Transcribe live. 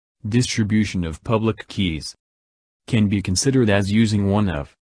Distribution of public keys can be considered as using one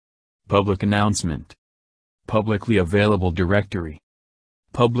of public announcement, publicly available directory,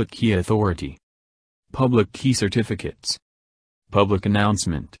 public key authority, public key certificates, public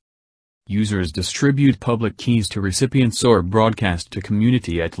announcement. Users distribute public keys to recipients or broadcast to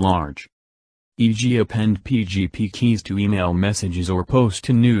community at large. E.g. append PGP keys to email messages or post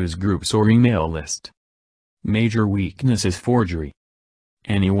to news groups or email list. Major weakness is forgery.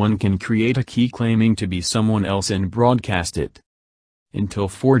 Anyone can create a key claiming to be someone else and broadcast it. Until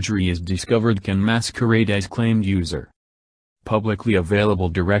forgery is discovered, can masquerade as claimed user. Publicly available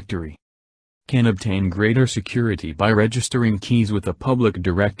directory can obtain greater security by registering keys with a public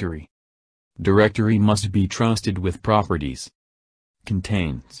directory. Directory must be trusted with properties.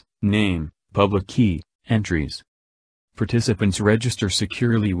 Contains name, public key, entries. Participants register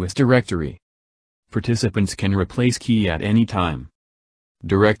securely with directory. Participants can replace key at any time.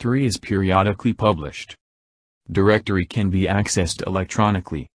 Directory is periodically published. Directory can be accessed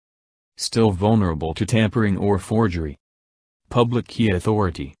electronically. Still vulnerable to tampering or forgery. Public key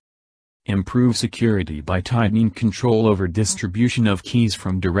authority. Improve security by tightening control over distribution of keys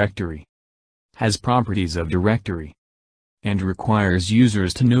from directory. Has properties of directory. And requires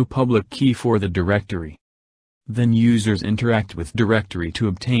users to know public key for the directory. Then users interact with directory to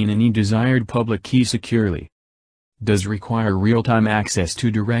obtain any desired public key securely. Does require real-time access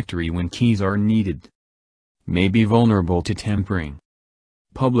to directory when keys are needed. May be vulnerable to tampering.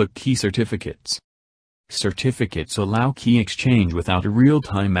 Public key certificates. Certificates allow key exchange without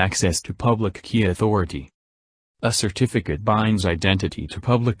real-time access to public key authority. A certificate binds identity to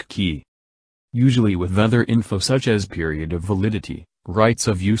public key. Usually with other info such as period of validity, rights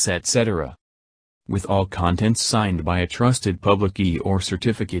of use etc. With all contents signed by a trusted public key or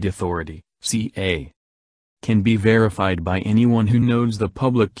certificate authority, CA. Can be verified by anyone who knows the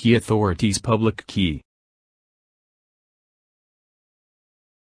public key authority's public key.